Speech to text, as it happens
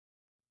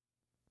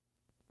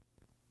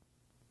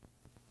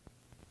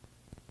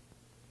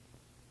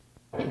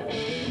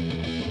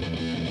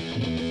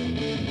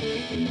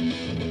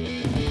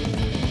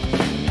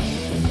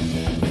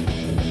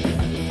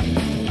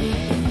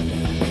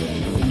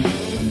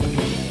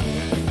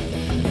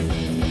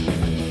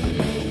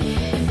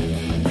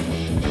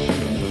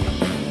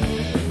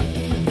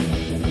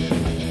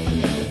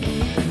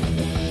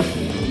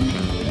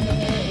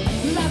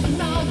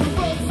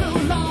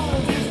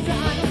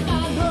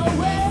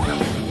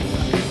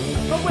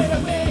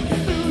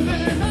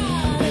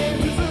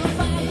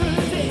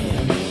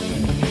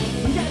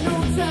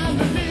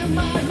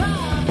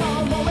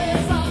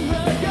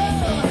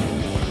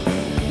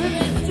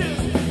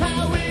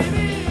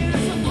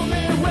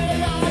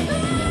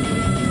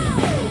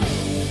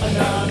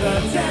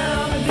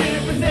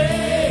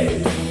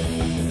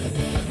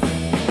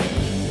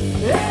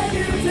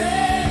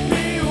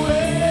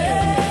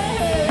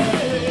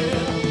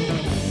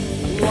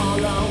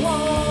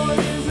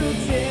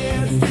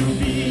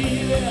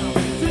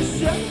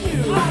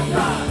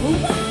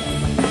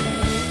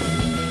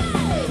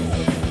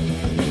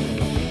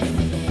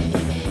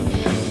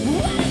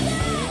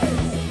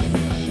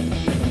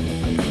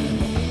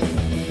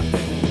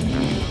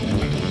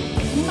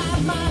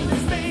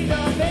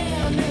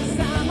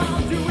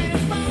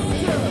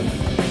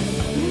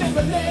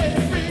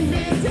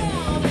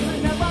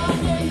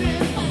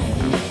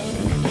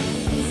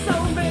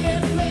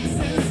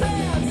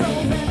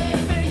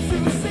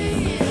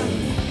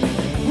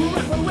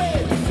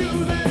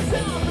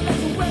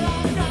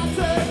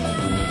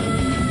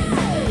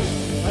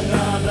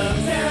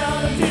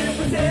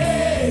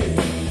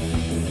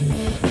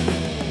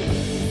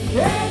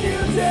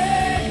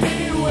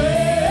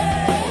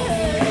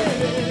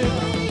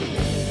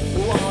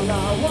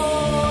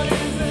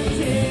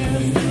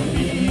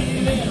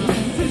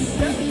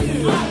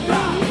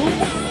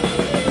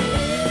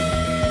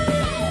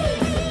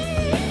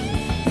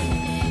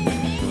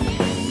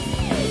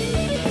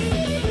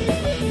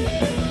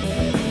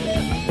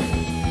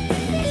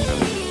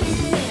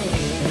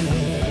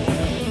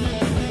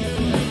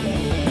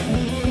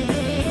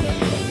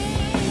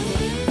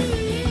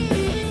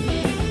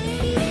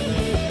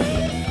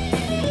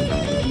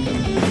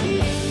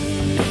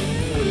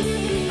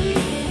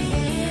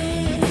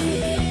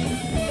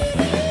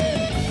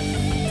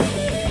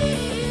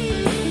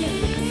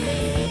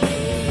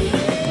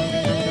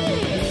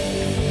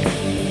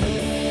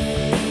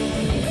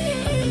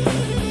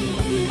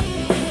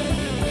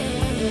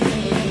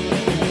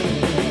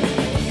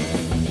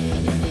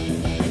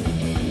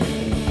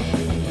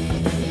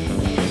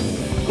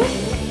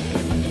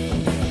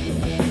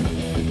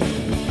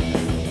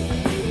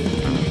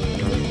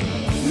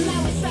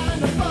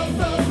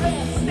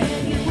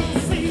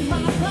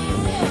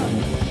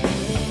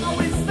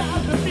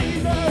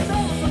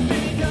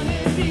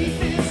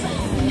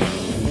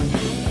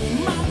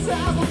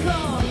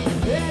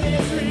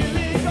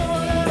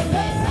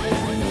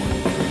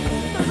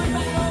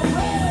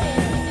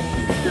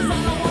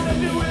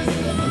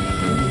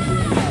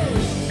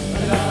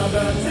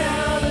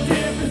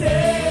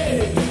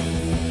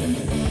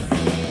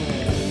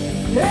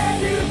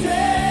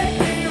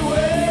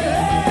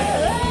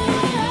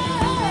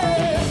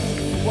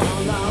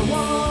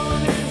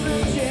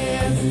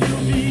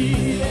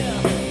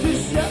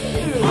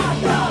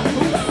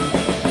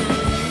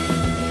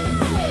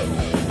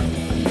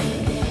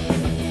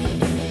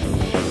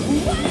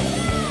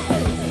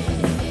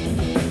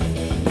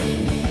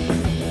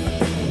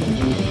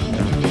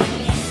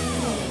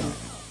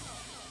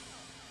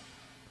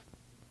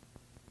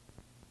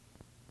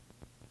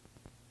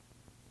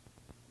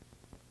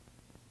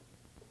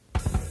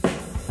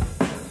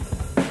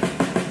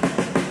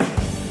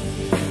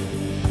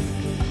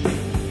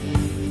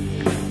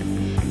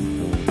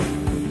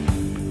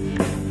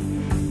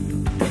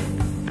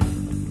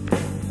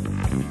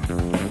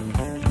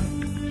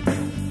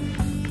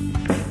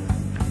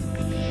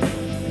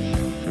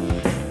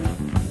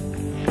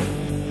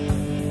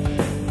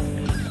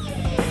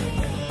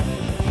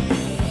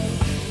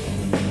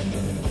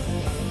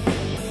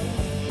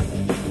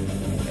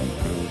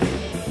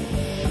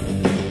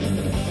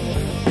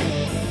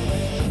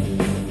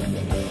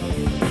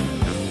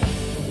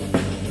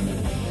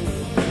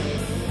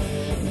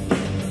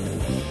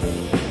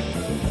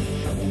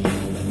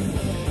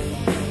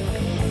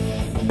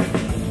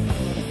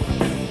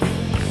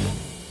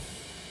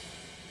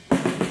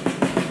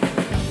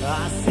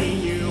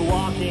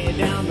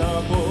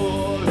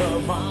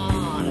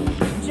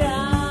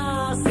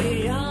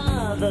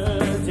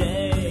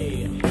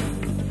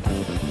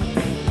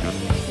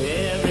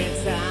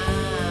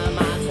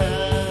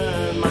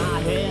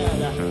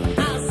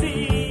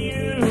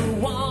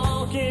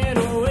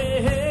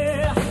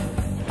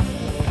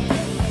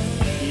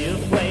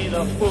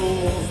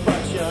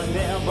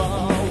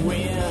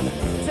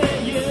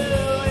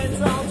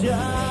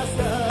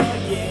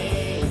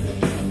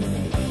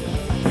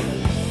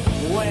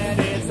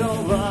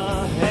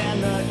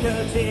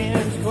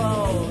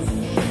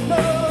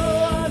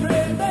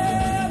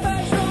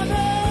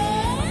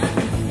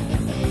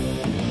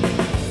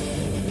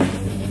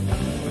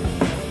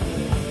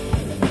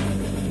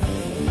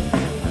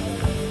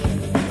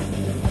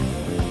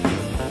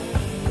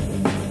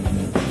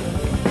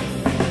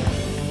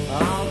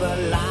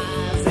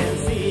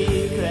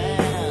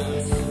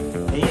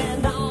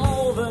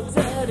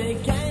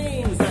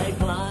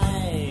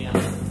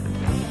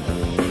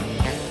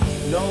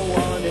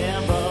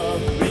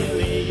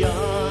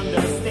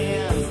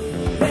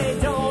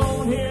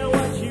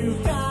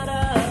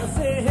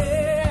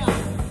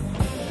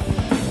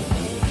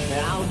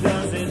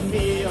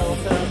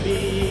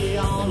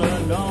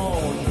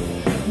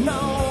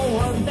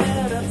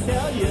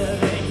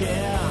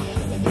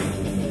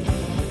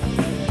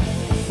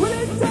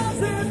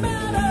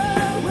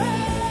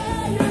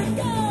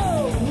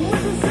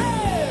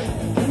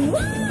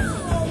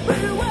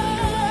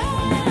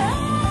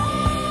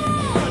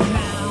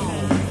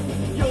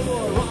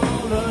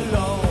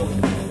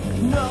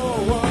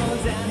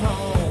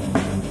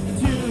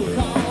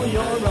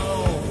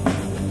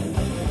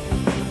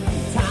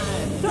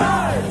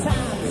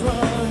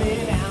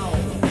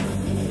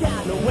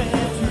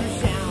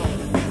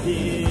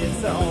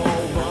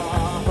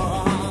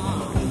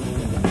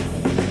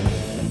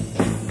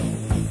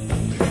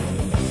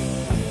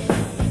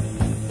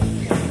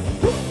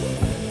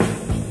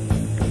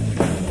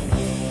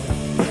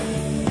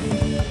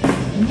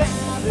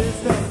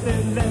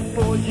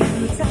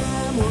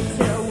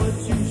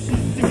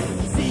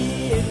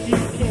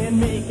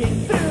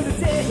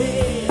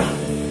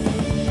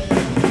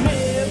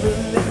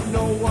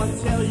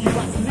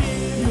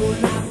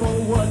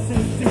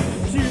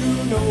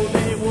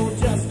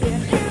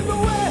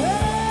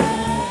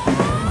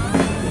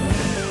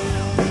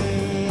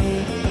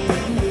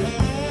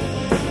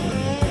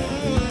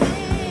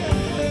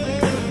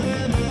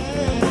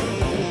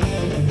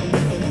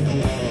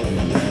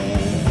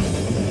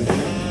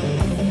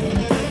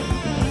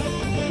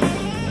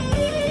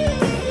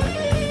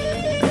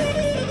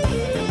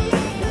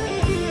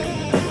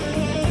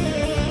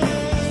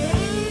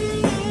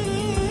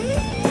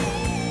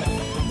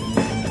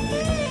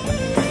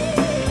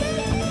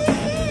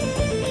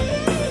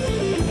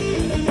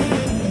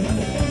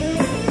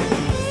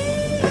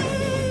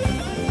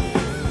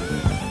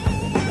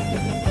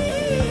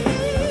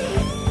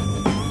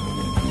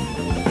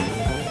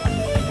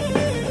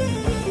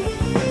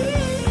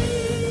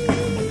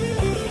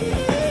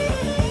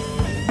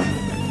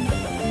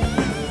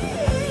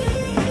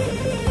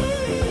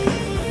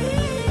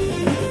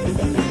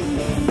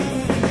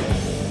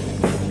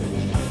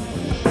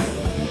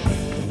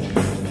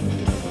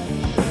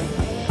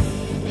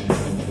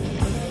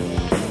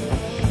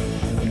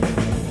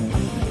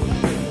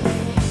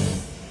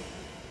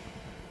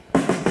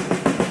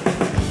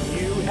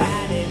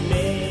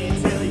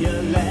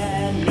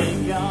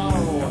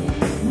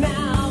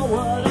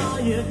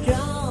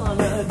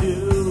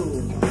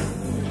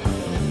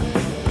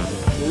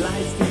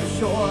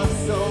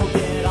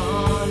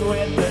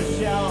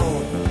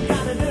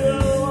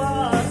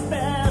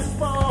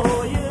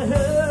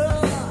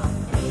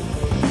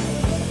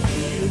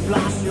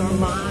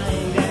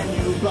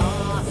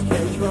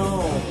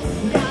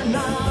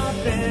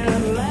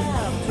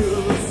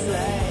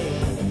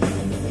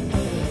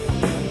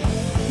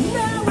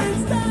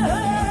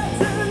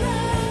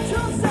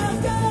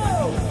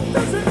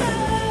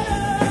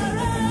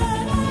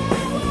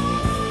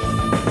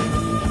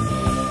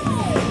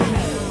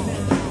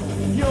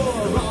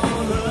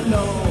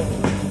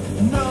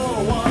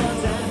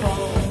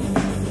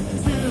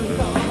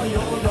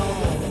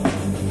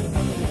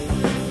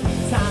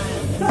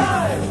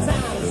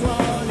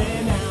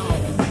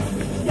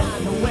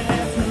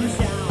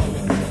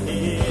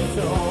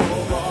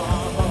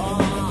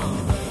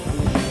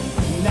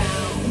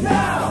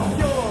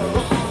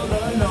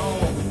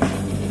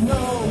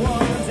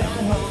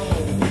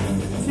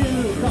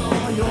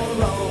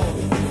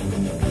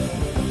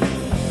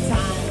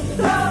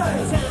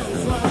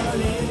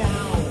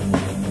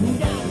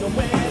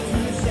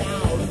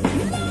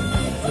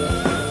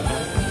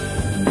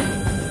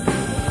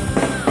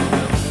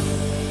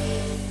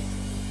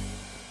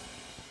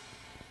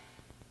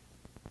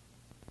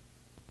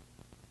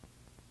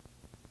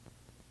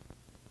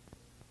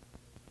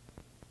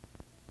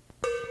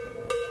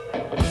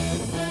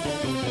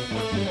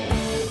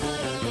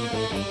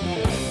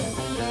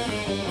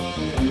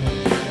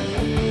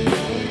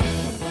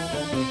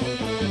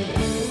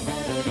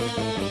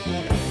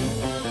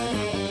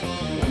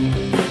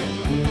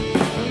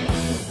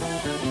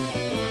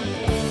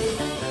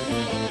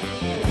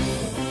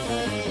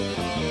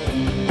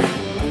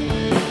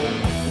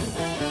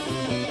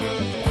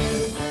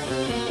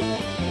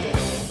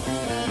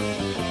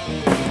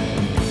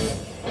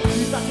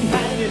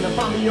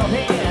palm of your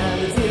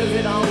hand, the tears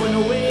it all went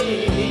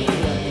away.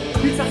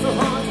 You tried so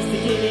hard just to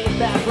get it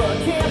back, but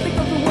can't think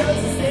of the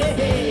words to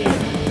say.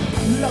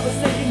 Lovers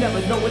say you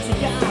never know what you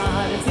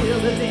got until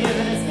the day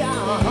that it's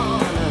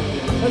gone.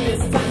 This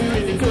time you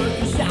really took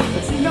the shot,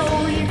 but you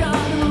know you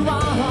gotta move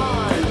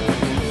on.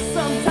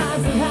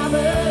 Sometimes it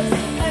happens,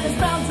 and it's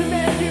bound to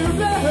make you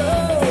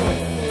blow.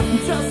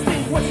 Just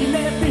think what you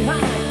left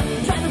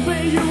behind, trying to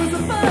play you as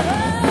a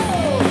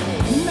foe.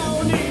 No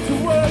need to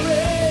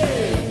worry,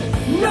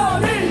 no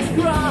need to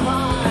cry.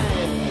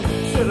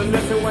 Should've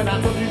listened when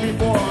I told you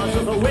before, it's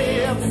just a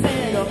way of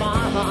saying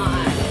goodbye.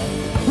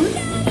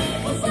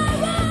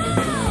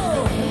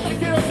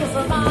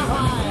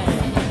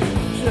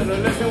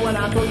 Should've listened when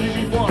I told you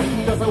before,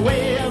 there's a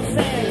way of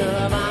saying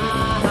goodbye.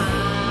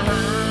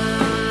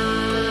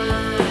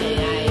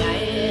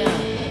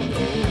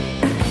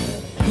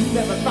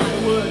 Never thought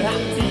it would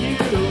happen to you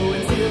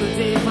until the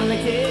day finally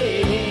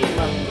came.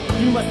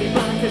 You must be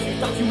blind cause you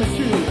thought you was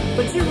true,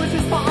 but you were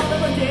just part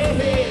of a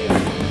game.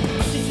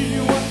 She chew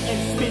you up and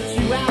spit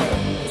you out,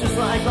 just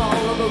like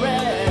all of the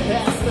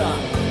rest.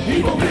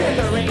 Evil man,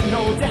 there ain't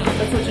no doubt,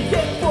 that's what you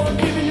get for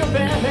giving your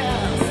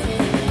best.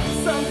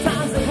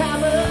 Sometimes it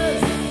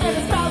happens, and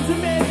it's bound to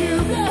make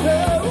you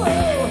blow.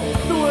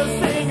 The worst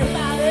thing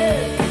about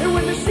it is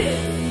when the shit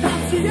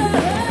comes to you.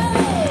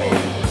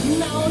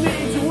 No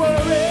need to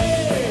worry,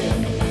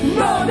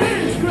 no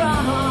need to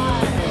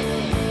cry.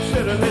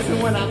 Should've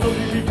listened when I told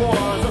you before,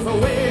 just a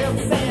way of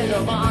saying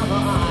goodbye.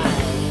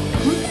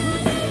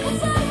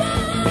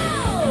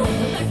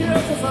 That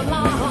girl's just a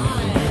lie.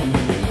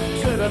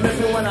 Should've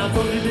listened when I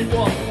told you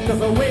before,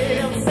 just a way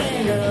of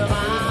saying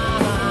goodbye.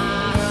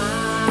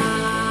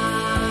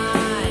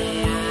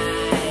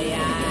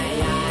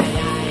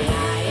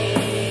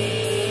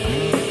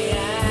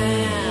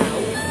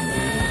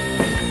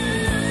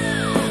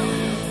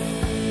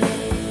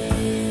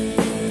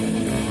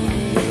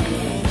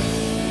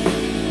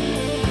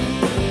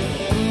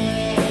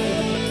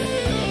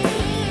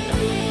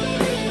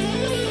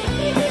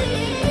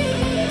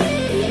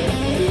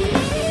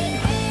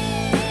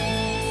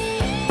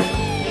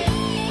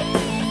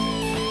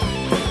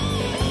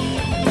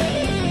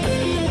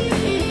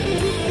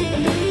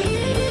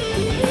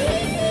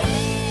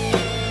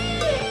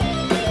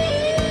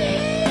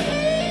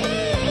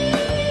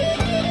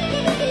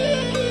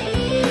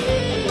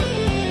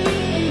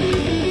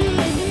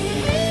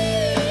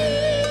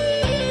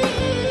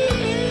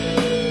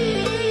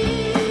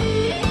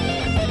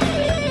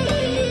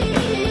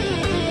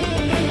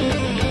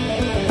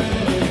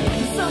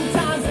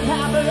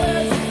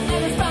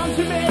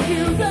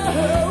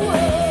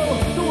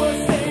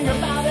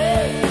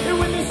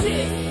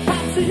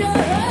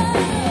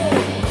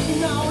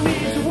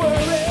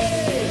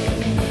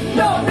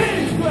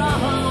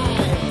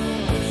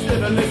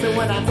 Listen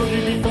when I told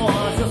you before,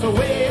 it's just a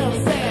way of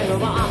saying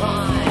goodbye.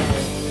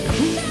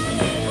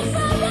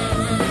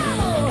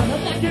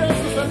 That girl's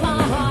just a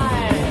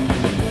lie.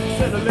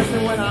 Should've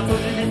listened when I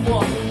told you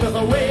before, just a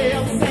way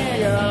of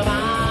saying goodbye.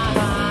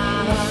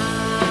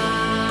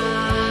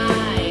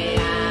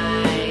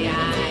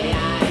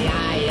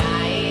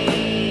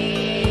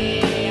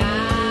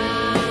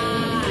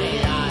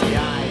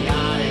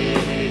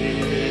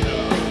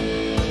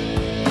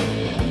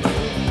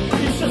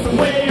 It's just a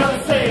way of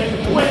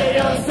saying, way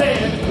of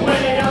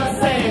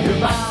saying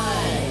goodbye.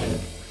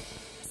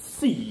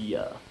 See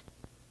ya.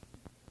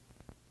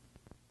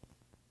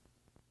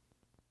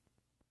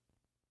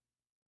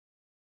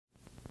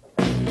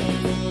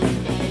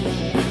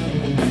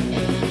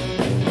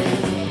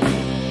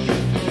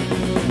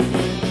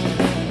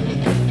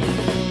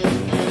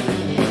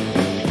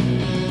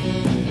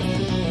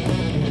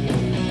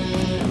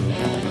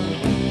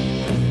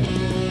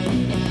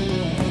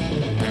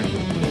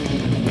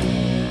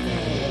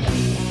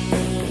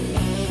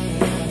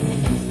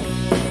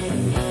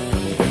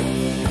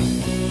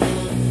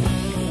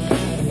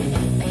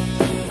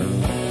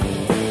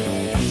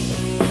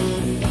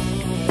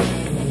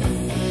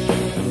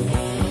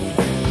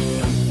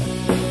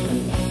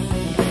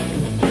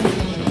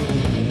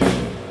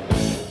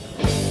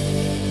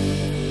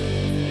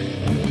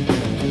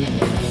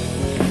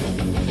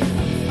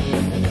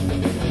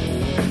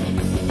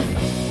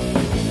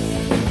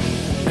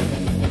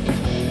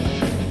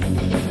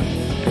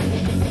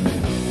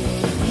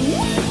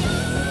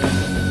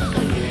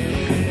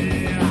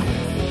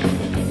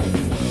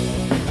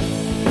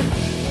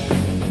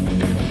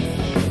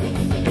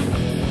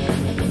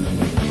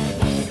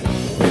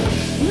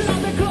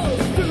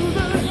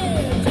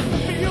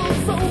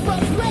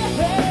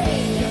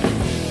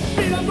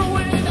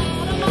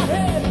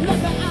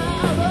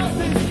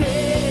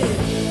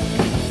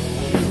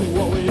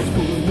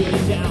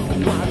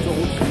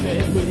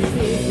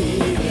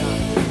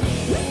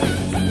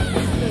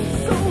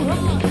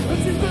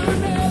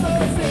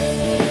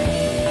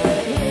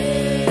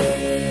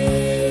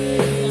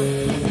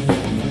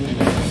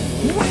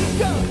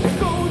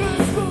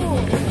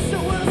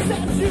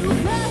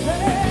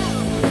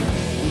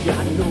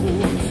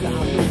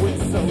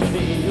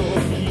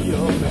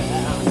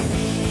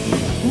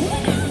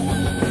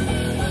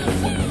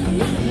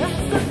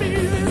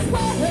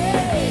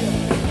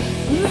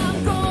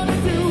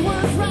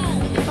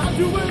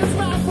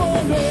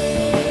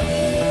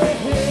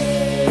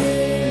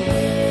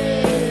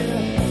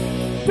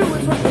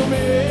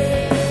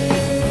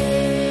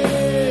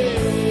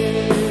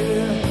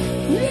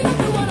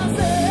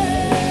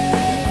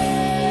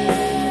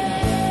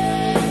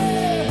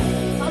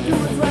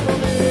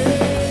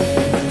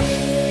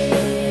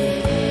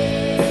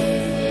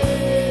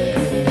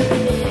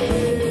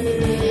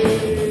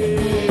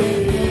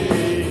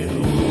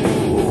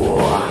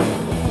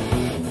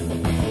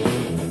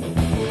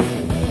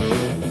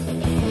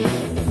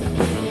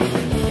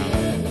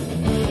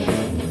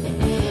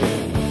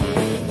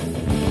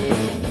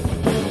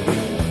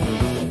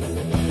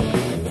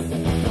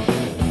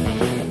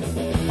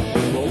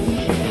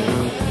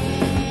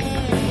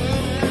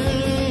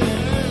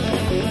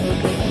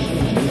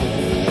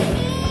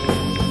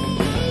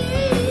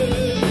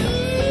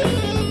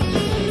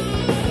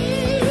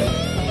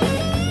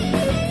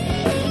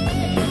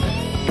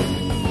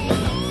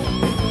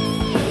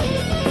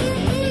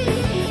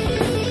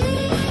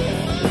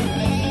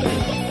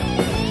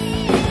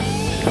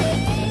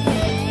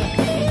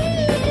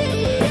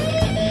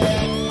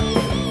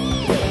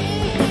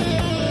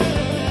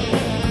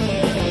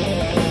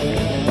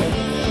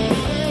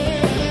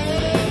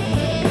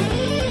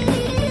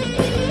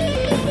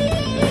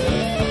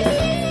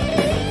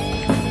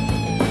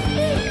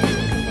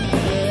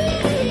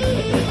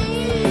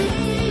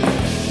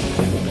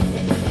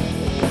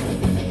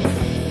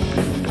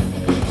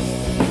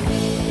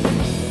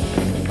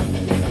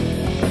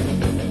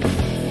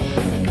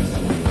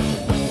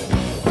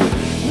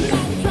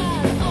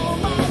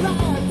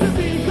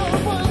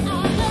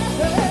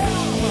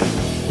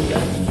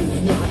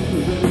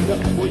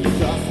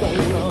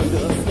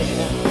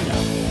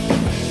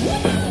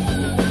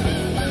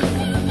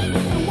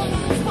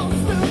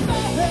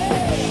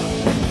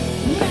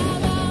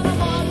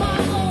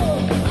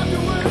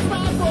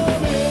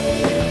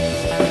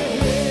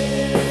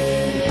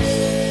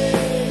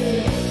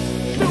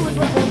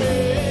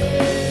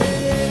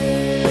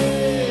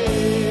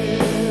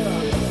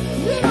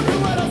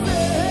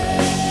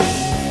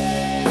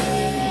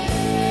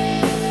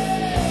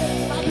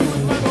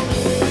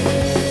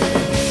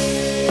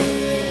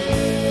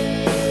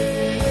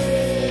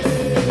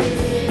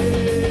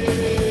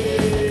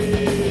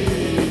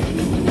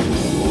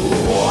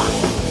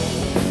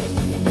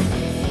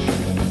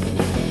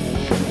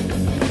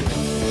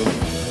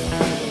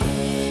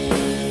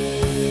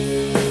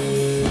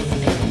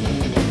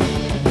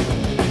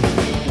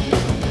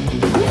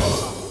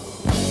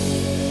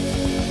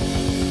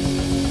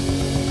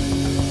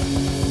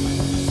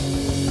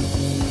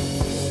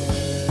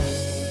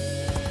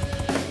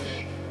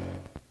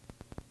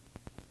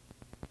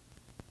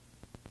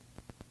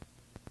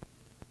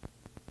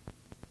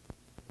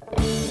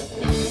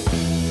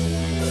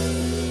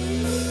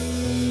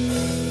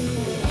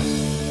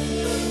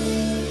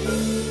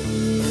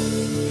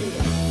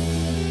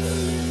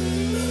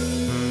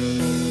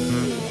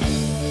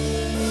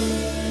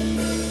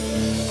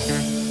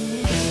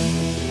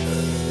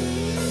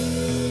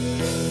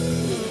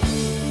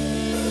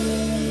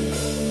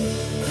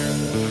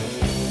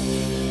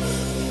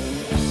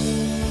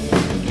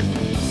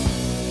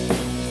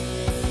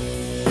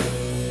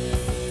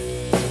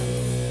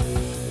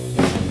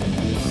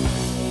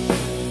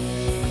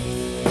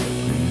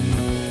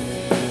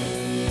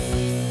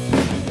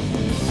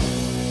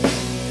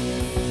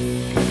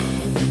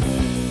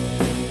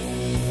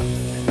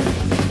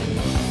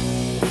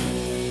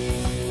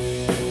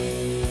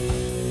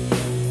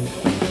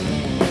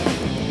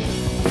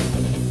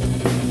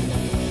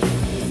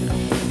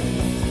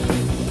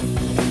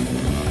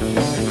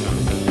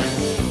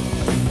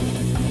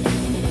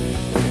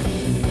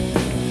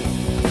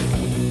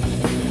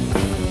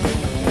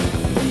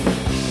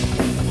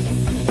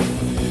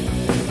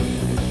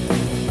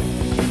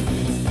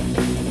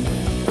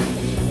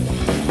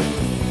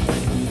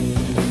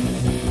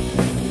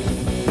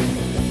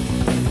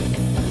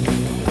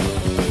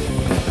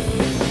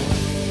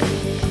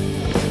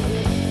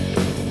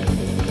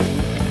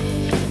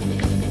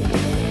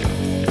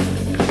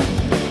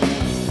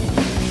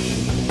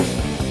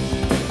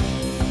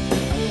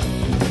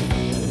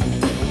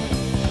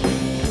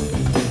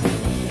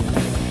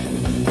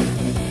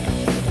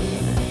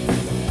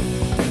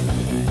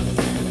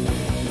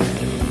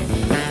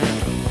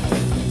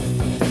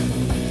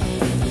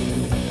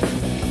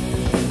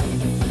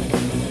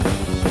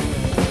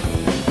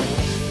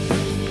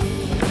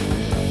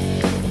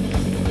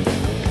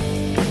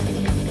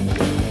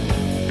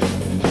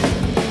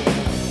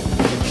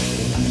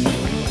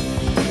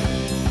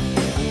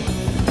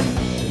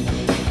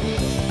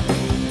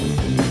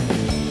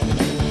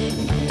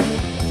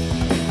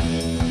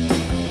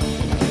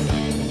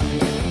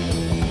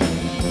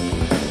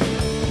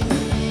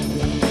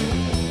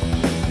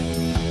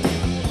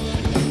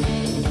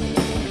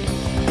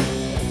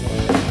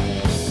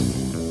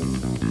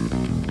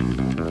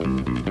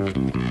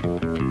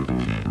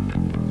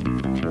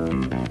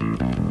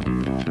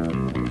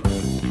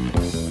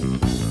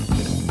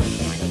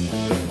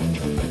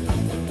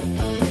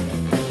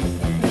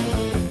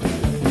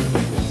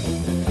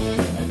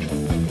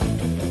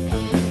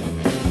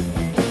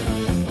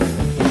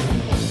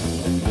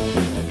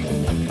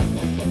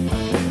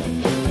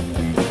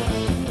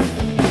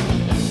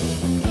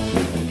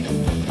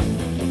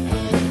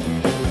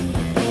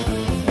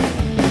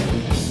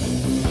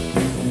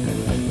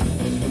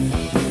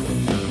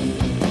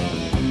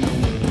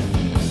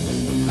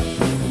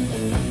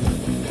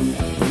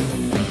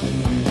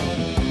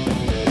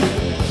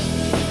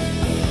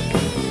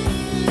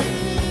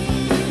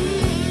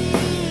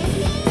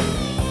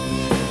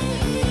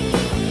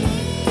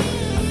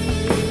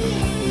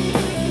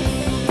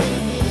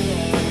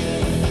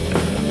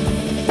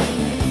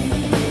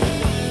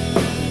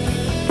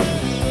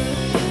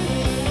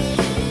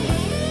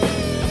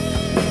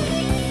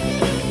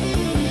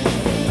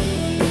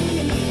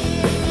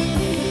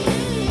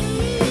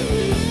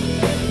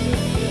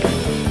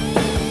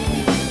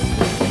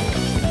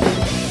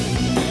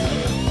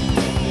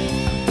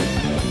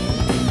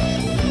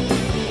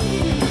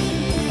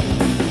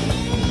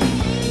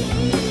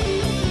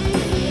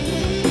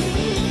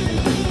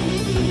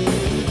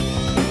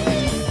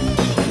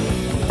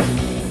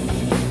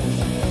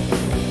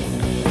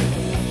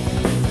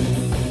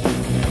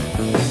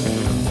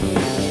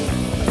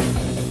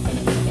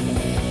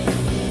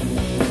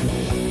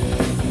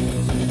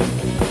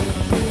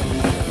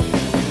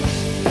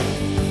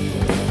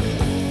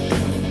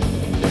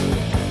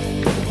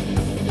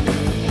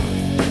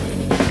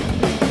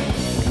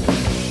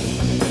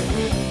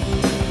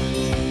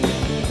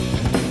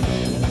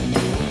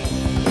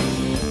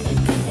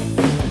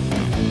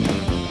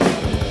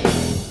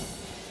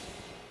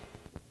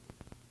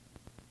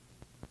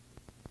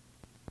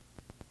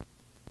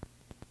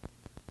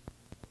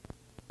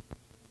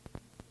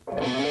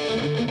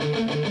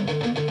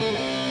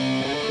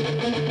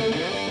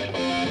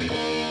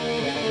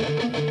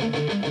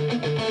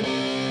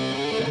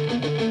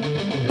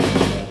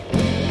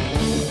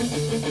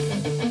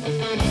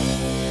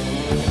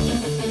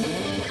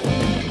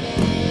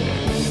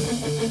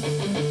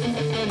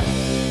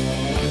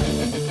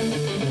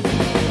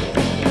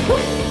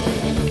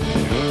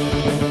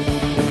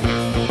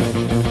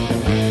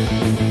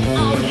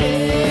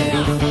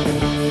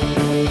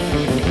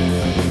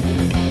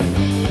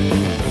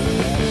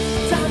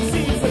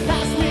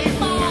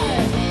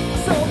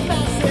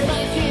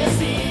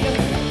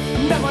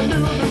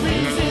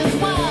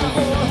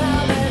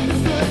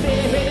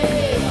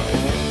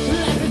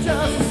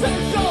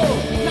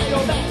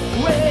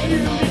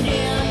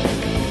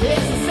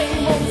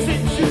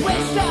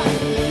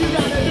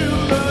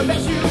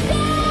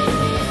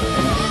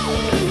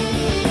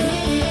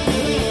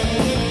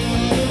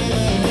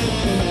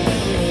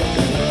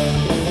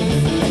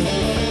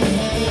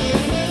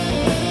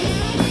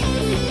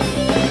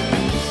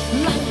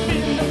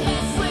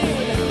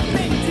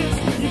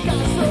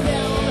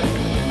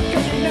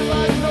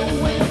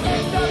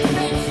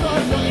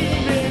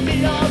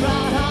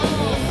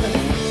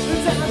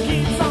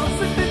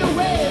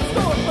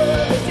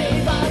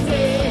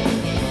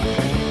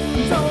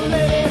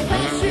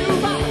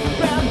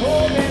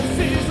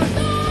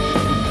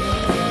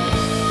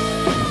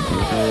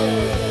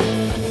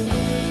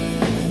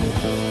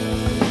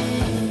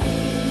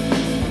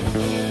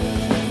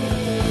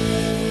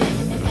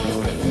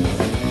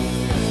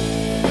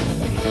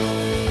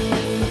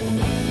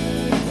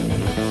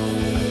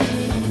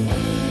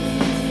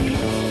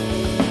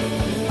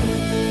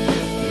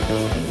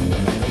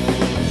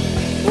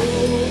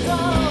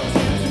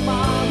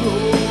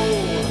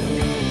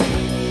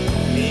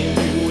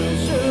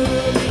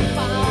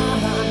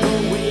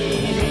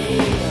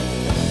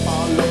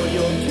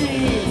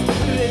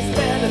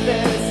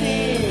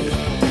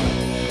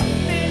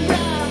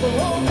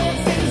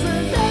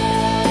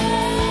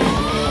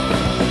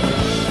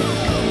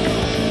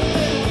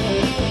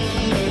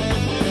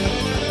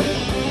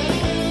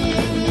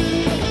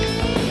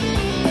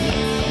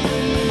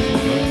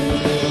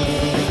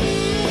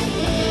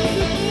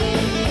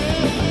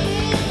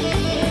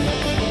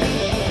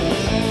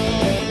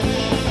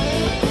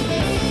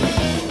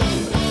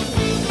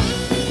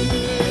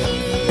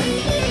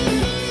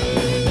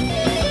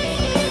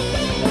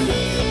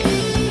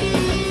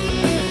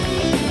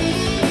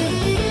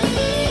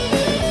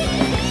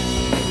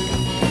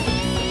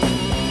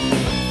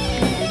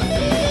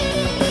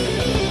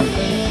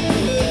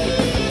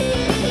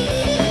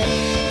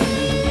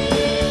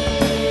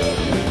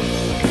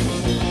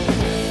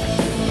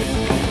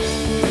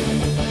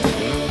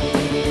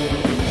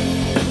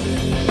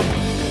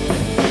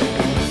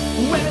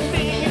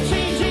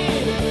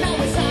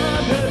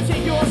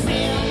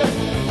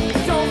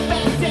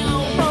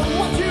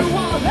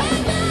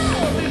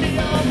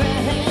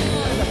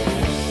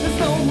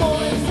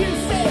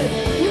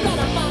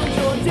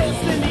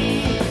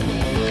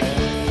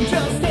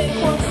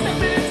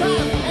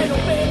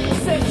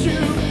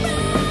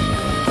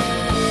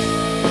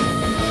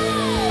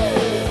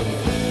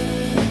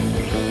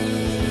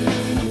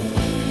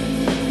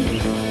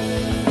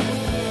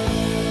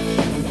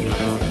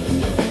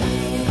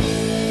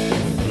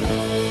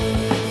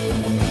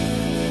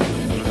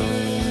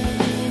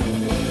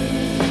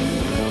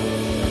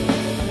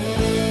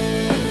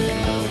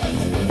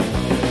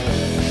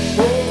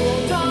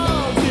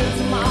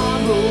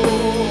 road.